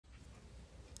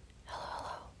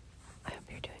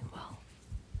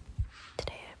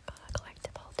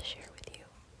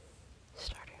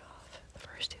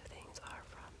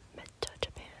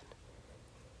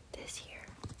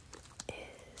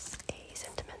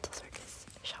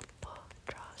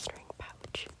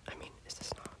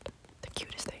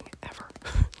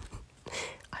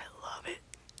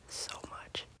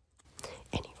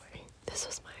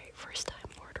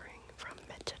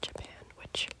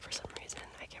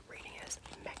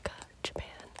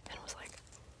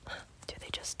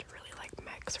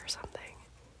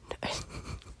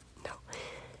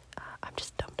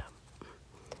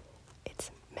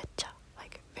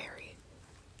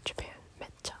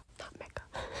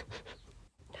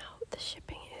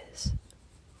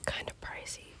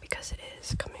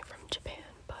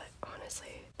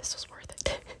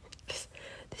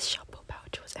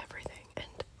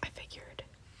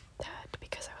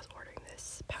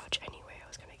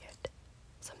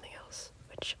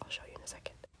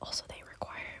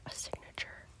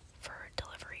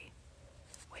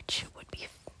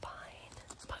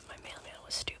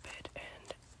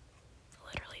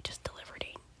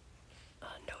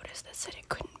that said it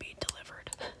couldn't be delivered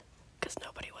because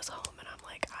nobody was home, and I'm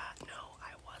like, no,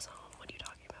 I was home. What are you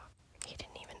talking about? He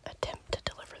didn't even attempt to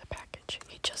deliver the package.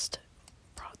 He just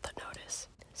brought the notice,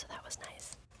 so that was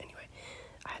nice. Anyway,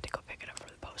 I had to go pick it up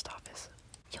from the post office.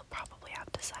 You'll probably have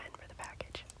to sign for the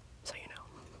package, so you know.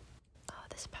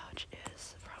 This pouch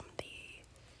is from the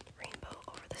Rainbow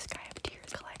Over the Sky of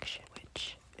Tears collection,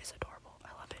 which is adorable.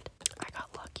 I love it. I got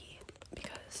lucky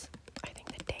because I think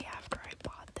the day after I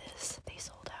bought this, they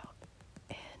sold out,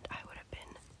 and I would have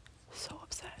been so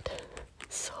upset,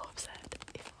 so upset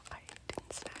if I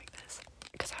didn't snag this,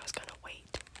 because I was gonna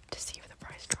wait to see if the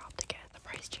price dropped again. The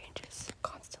price changes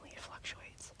constantly, it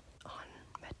fluctuates on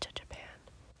Meccha Japan.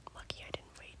 Lucky I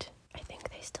didn't wait. I think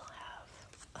they still have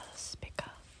a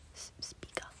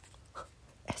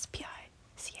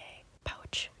S-P-I-C-A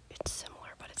pouch. It's similar,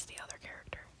 but it's the other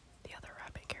character, the other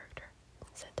rabbit character,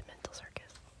 Sentimental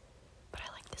Circus. But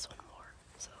I like this one more,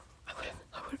 so I would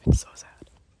have been so sad.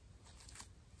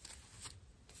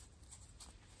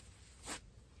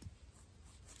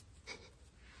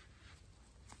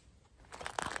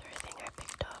 The other thing I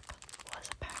picked up was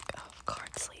a pack of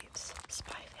card sleeves,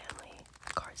 Spy Family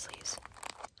card sleeves.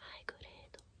 はい、グレ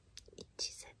ード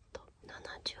1セット75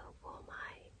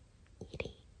枚入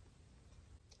り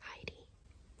入り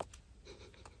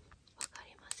わか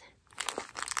りません。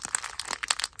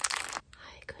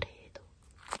はい、グレード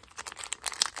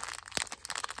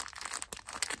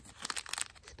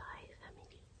スパイファミ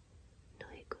リー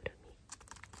ぬいぐるみ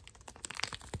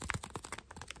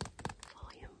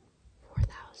Volume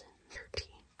 4013.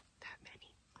 That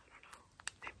many? I don't know.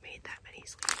 They've made that many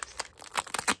sleeves.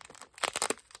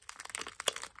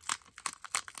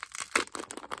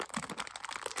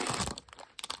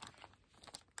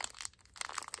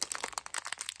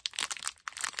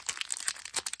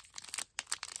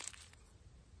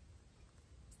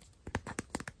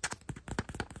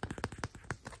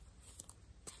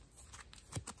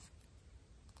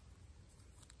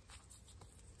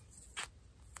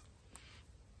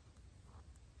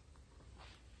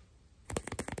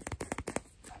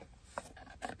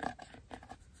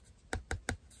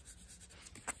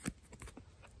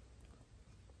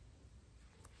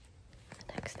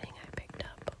 The next thing I picked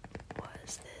up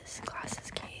was this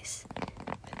glasses case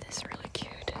with this really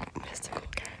cute mystical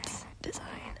cats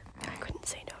design. I couldn't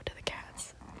say no to the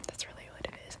cats. That's really what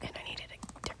it is. And I needed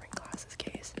a different glasses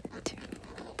case to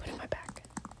put in my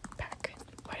backpack.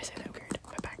 Why did I say that weird?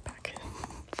 My backpack.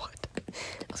 What?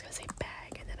 I was gonna say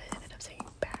bag, and then I ended up saying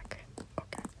back.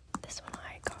 Okay. This one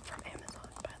I got from Amazon,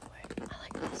 by the way. I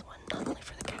like this one not only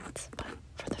for the cats, but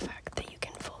for the fact that you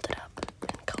can fold it up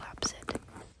and collapse it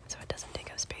so it doesn't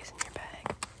take up space in your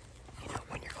bag, you know,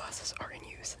 when your glasses are in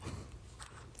use.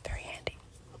 Very handy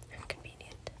and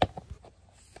convenient.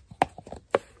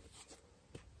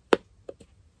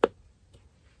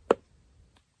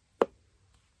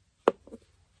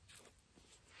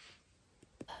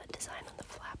 The design on the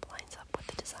flap lines up with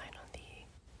the design on the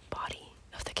body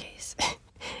of the case.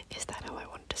 Is that how I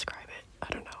want to describe it? I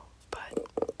don't know, but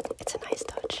it's a nice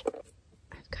touch.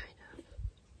 I've kind of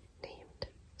named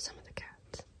some of the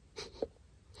cats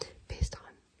based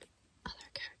on other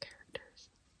cat characters.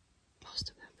 Most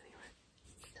of them, anyway.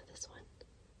 So this one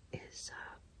is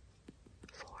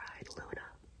Four-Eyed Luna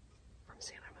from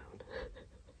Sailor Moon.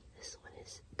 This one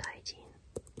is Daijin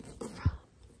from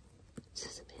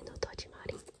Suzume no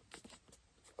Tojimari.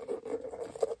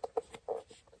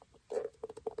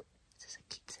 This is a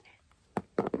kitsune.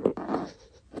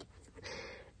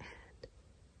 And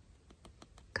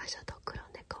Gasha to Kuro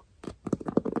Neko.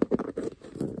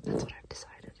 That's what I've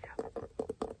decided, yeah.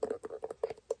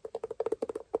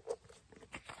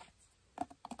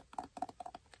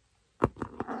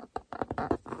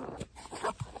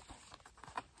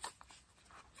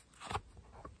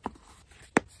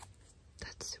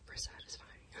 That's super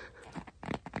satisfying.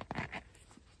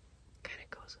 Kind of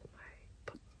goes with my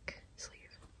book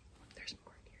sleeve. There's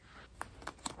more in here.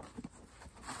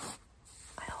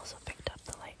 I also picked up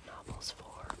the light novels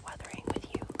for weathering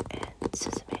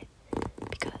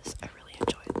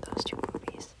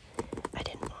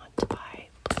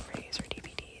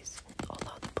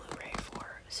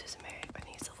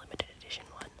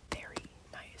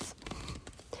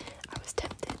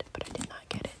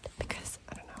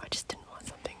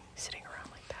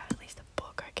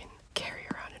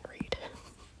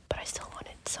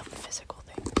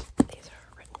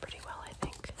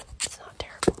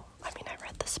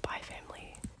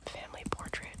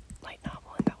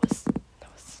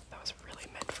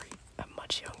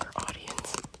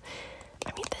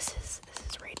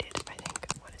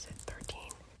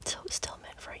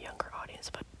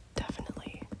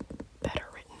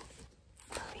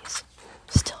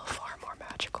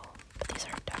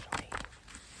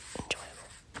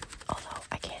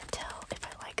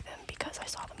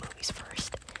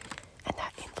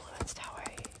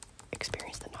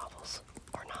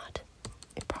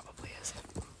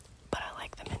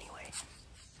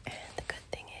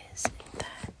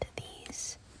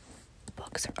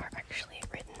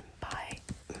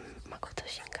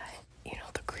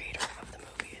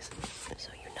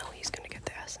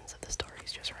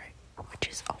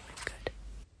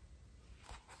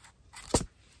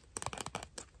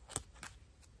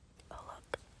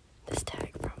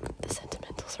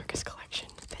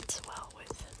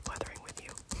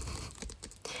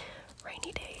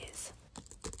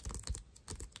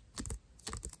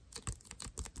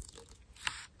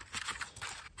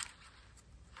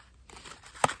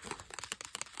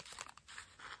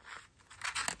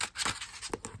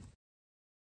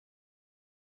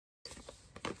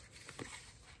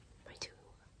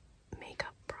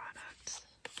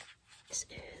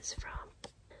is from,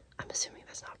 I'm assuming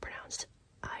that's not pronounced,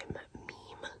 I'm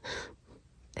Meme,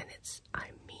 and it's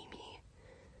I'm Mimi.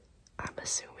 I'm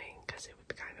assuming, because it would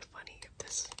be kind of funny if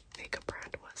this makeup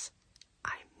brand was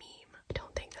I'm Meme. I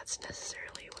don't think that's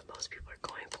necessarily what most people are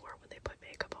going for when they put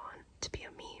makeup on, to be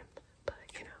a meme, but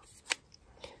you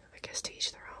know, I guess to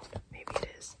each their own. Maybe it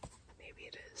is. Maybe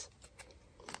it is.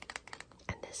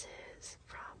 And this is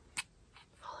from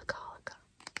Holika Holika.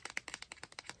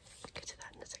 We'll get to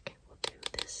that in a second. We'll do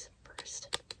this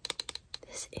first.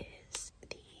 This is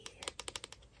the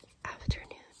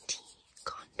Afternoon Tea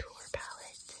Contour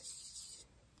Palette.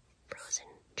 Frozen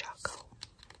Choco.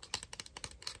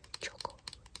 Choco.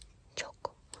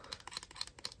 Choco.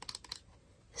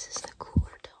 This is the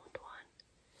cooler toned one,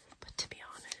 but to be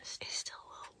honest, it's still a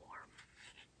little warm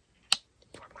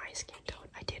for my skin tone.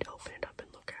 I did open it up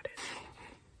and look at it.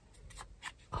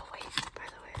 Oh wait, by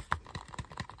the way,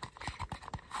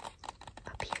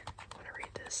 up here, I want to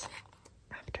read this.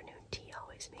 Afternoon tea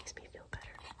always makes me feel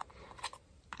better.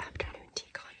 Afternoon tea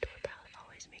contour palette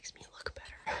always makes me look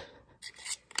better.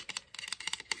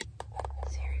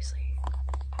 Seriously,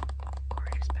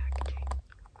 gorgeous packaging.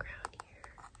 Crown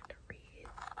here and a wreath.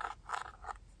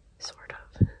 Sort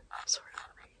of a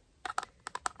wreath.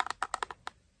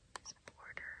 This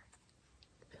border,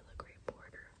 filigree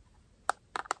border.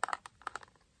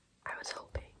 I was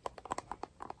hoping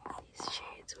these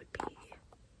shades would be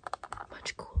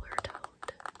much cooler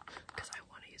toned, because I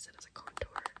want to use it as a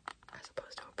contour as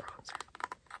opposed to a bronzer.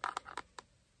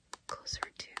 Closer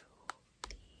to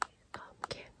the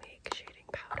Can Make shading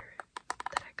powder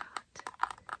that I got,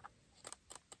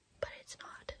 but it's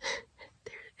not.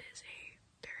 There is a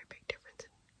very big difference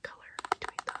in color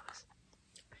between those.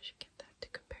 I should get that to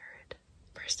compare it.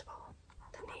 First of all,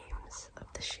 the names of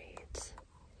the shades: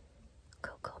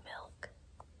 Cocoa Milk,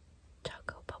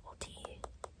 Choco Bubble Tea,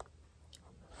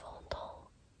 Fondant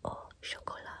au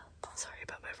Chocolat. Sorry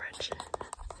about my French.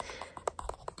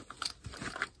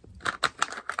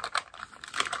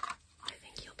 I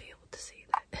think you'll be able to see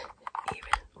that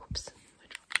even, oops, I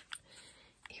dropped it.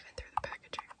 Even through the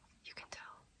packaging, you can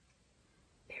tell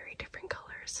very different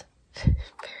colors.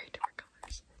 Very different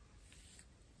colors.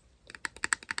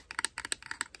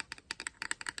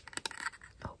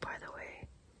 Oh, by the way,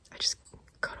 I just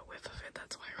got a whiff of it,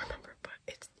 that's why I remember, but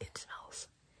it smells,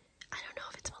 I don't know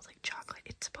if it smells like chocolate.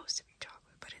 It's supposed to be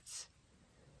chocolate, but it's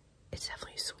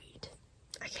definitely sweet.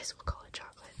 I guess we'll call it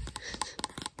chocolate.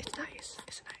 It's nice.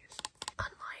 It's nice.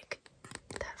 Unlike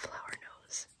that flower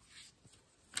nose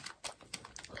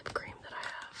lip cream that I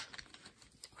have.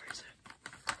 Where is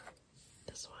it?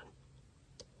 This one.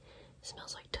 It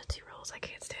smells like Tootsie Rolls. I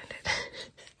can't stand it.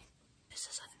 This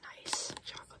is a nice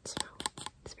chocolate smell.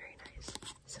 It's very nice.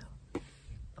 So,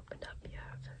 opened up, you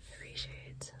have 3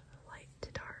 shades, light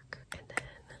to dark, and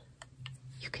then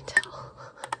you can tell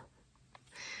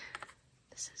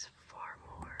this is far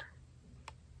more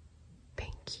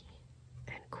pinky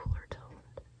and cooler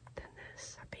toned than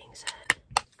this. That being said,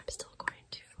 I'm still going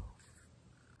to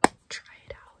try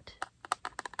it out.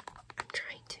 I'm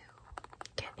trying to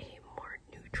get a more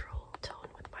neutral tone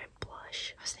with my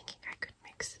blush. I was thinking I could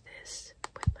mix this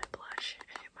with my blush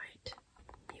and it might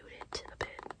mute it a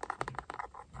bit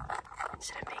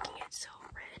instead of making it so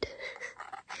red.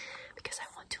 Because I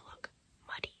want to look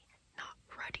muddy, not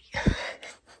ruddy.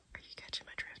 Are you catching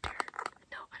my drift here?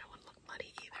 No, I don't want to look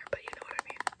muddy either, but you know what I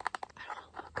mean. I don't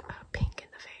want to look pink in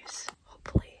the face.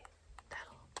 Hopefully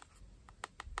that'll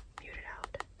mute it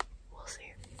out. We'll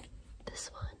see. This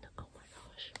one, oh my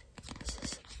gosh. This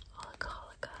is Holika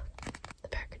Holika. The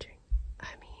packaging.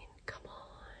 I mean, come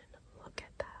on. Look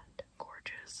at that.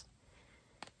 Gorgeous.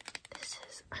 This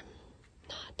is, I'm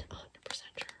not 100%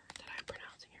 sure that I'm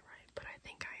pronouncing it right, but I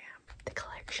think I am. The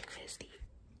collection is the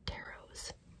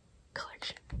Taro's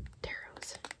collection.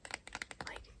 Taro's.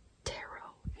 Like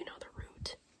taro, you know, the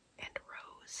root and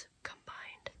rose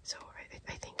combined. So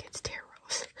I think it's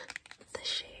Taro's. The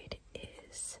shade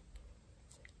is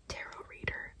Taro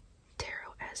Reader.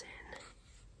 Taro as in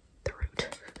the root.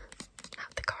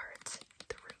 Not the cards,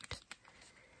 the root.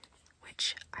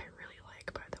 Which I really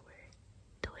like, by the way.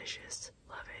 Delicious.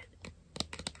 Love it.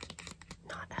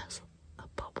 Not as a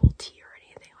bubble tea or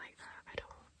anything like that. I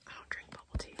don't drink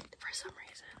bubble tea for some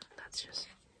reason. That's just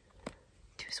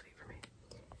too sweet for me.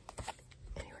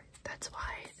 Anyway, that's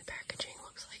why the packaging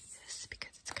looks like this,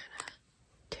 because it's kind of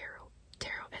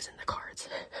tarot as in the cards.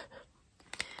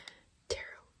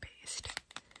 Tarot based.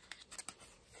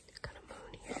 Got a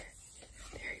moon here.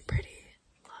 Very pretty.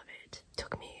 Love it.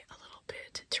 Took me a little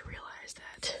bit to realize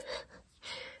that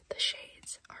the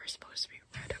shades are supposed to be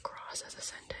read across as a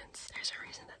sentence. There's a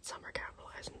reason that some are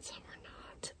capitalized and some are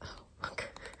not. Oh,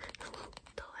 okay.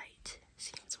 The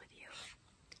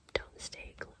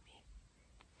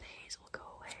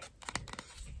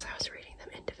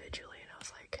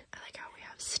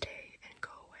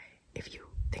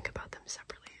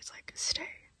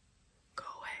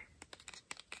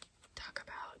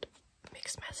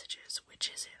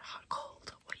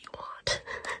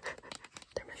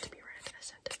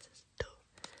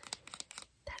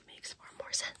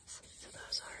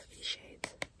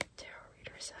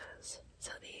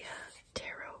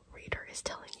was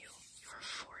telling you, your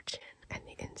fortune. And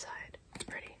the inside,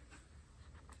 ready?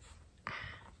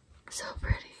 So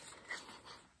pretty.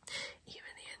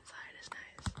 Even the inside is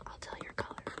nice. I'll tell your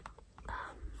color.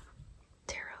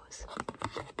 Taros.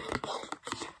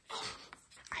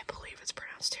 I believe it's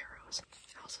pronounced taros.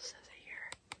 It also says it here.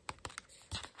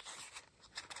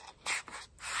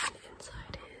 And the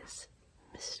inside is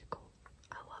mystical.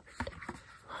 I love it.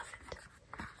 Love it.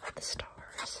 The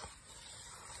stars.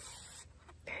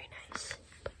 Very nice.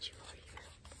 Put you over here.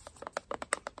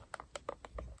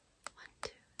 1,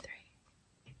 2, 3,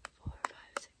 4, 5,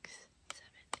 6, 7,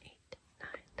 8, 9.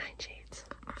 9 shades.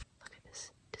 Look at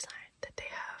this design that they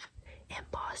have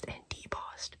embossed and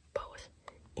debossed both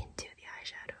into the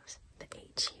eyeshadows. The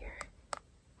H here.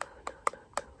 Moon, moon,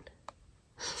 moon, moon.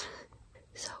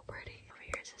 So pretty. Over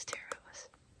here it says taros.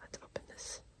 Let's open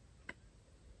this.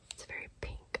 It's a very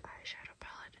pink eyeshadow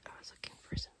palette. I was looking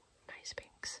for some nice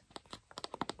pinks.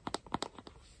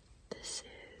 This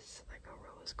is like a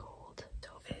rose gold. So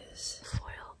is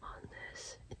foil on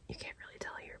this. You can't really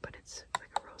tell here, but it's like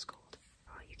a rose gold.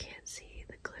 You can't see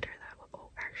the glitter that will. Oh,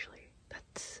 actually,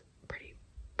 that's pretty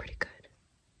good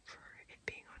for it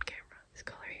being on camera. This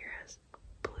color here has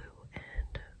blue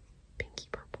and pinky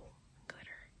purple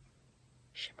glitter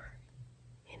shimmer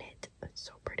in it. It's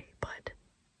so pretty, but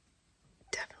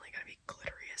definitely gonna be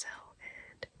glittery as hell,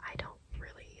 and I don't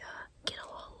really get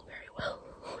along very well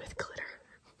with glitter.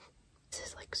 This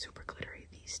is like super glittery.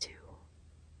 These two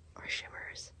are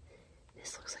shimmers.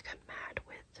 This looks like a matte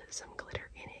with some glitter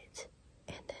in it,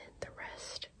 and then the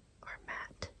rest are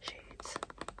matte shades.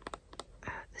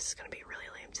 This is gonna be really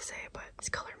lame to say, but this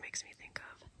color makes me think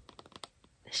of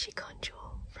the Shikon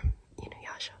Jewel from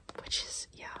Inuyasha, which is,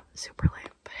 yeah, super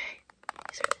lame. But hey,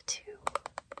 these are the two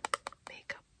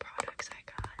makeup products I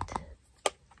got.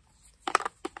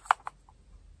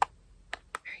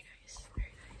 Very nice,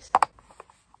 very nice.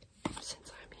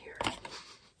 Since I'm here,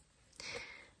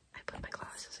 I put my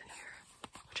glasses in here,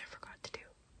 which I forgot to do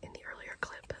in the earlier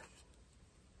clip.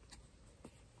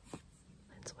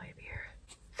 Lens wipe here.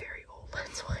 Very old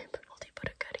lens wipe. Multi put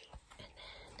a goodie. And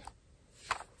then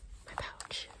my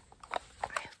pouch.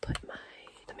 I have put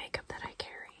the makeup that I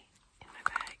carry in my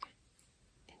bag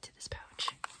into this pouch.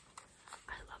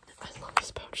 I love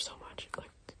this pouch so much.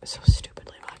 Like, so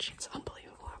stupidly much. It's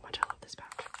unbelievable how much I love this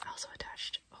pouch. I also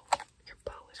attached, oh, your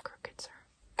bow is crooked, sir.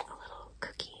 A little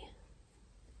cookie,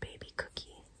 baby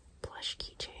cookie plush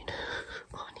keychain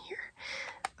on here.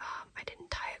 I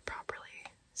didn't tie it properly,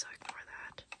 so ignore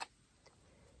that.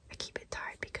 I keep it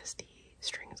tied because the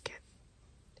strings get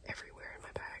everywhere in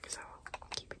my bag, so I'll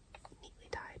keep it neatly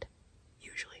tied.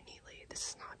 Usually neatly. This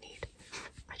is not neat.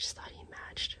 I just thought he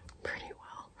matched pretty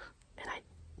well, and I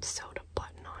sewed a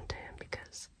button onto him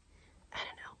because, I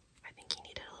don't know, I think he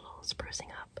needed a little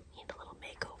sprucing up. He needed a little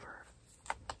makeover.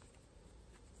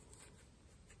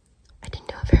 I didn't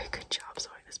do a very good job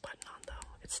sewing this button on, though.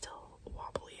 It's still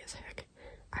wobbly as heck.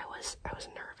 I was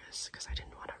nervous because I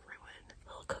didn't want to ruin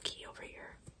little cookie over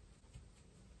here.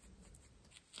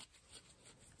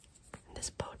 And this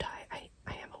bow tie, I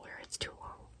am aware it's too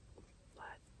long,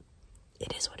 but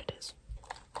it is what it is.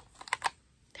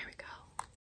 There we go.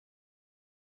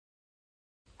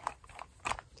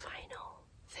 Final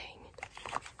thing.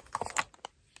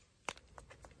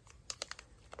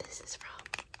 This is from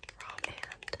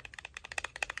rom&nd.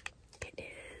 It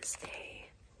is a,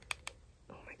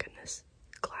 oh my goodness,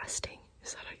 Glasting,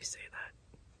 is that how you say that?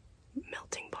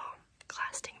 Melting balm.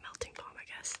 Glasting melting balm, I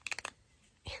guess.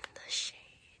 In the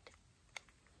shade,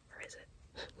 or is it?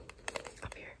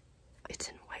 Up here. It's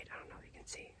in white, I don't know if you can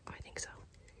see. Oh, I think so.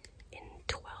 In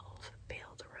 12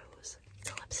 Veiled Rose.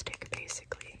 It's a lipstick,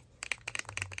 basically.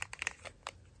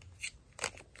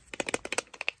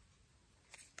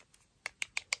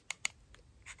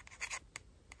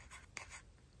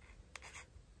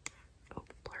 Oh,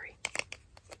 blurry.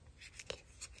 Okay.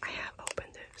 I have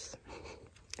opened this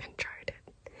and tried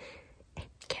it.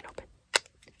 Can't open.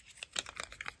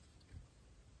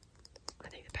 I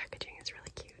think the packaging is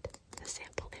really cute. The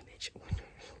sample image,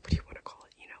 what do you want to call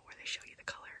it? You know, where they show you the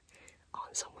color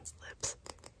on someone's lips.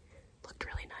 Looked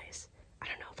really nice. I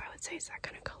don't know if I would say it's that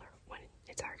kind of color when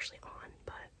it's actually on,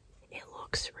 but it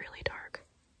looks really dark.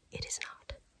 It is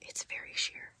not. It's very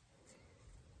sheer.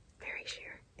 Very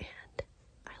sheer. And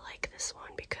I like this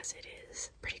one because it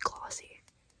is pretty glossy.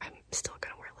 I'm still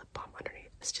gonna wear lip balm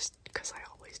underneath. It's just because I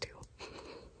always do.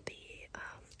 The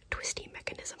twisty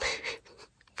mechanism.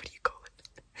 What do you call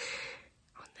it?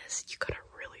 On this, you gotta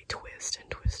really twist and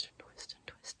twist and twist and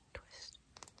twist and twist.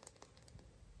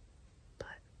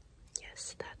 But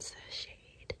yes, that's the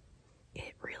shade.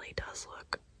 It really does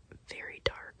look very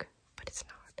dark, but it's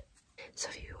not. So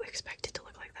if you expect it to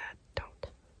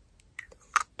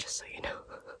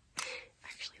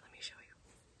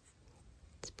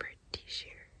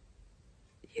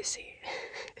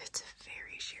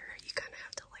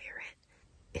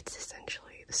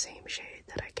the same shade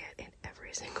that I get in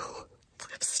every single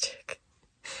lipstick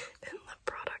and lip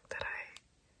product that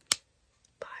I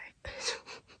buy.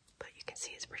 But you can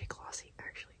see it's pretty glossy.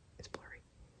 Actually, it's blurry.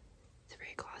 It's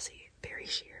very glossy, very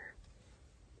sheer.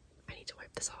 I need to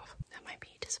wipe this off. That might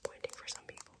be disappointing for some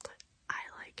people, but I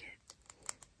like it.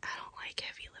 I don't like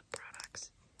heavy lip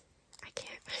products. I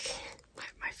can't.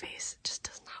 My face just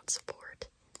does not support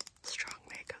strong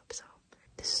makeup, so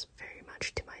this is very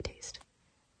much to my taste.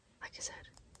 Like I said,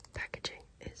 packaging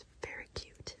is very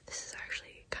cute. This is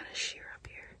actually kind of sheer up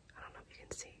here. I don't know if you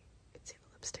can see. You can see the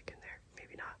lipstick in there.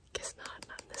 Maybe not. Guess not.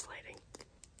 Not in this lighting.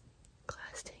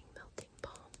 Glasting Melting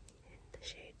Balm in the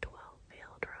shade 12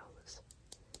 Veiled Rose.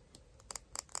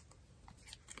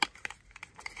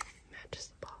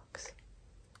 Matches the box.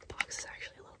 The box is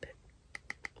actually a little bit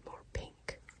more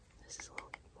pink. This is a little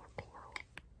bit more coral.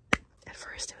 At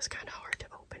first it was kind of hard to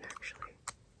open, actually.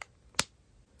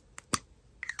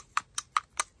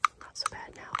 Not so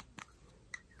bad now.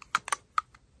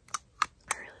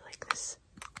 I really like this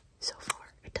so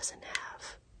far. It doesn't have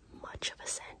much of a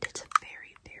scent. It's a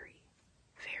very, very,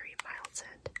 very mild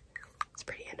scent. It's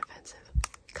pretty inoffensive.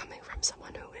 Coming from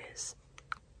someone who is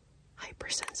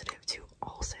hypersensitive to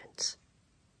all scents,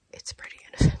 it's pretty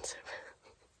inoffensive.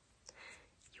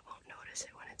 You won't notice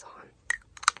it when it's on.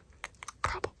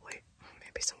 Probably.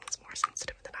 Maybe someone's more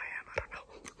sensitive than I am. I don't know.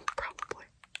 Probably.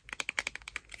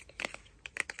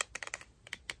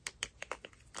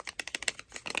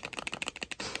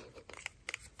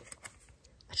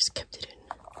 I just kept it in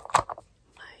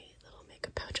my little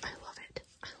makeup pouch. I love it.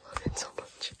 I love it so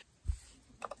much.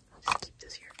 I'll just keep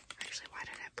this here. Actually, why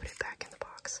did I put it back in the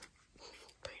box?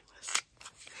 Brainless.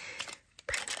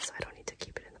 Brainless. I don't need to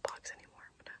keep it in the box anymore.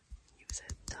 I'm gonna use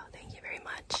it. So thank you very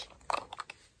much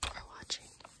for watching.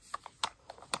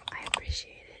 I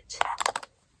appreciate it.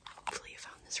 Hopefully you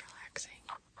found this relaxing.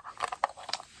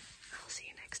 I'll see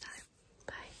you next time.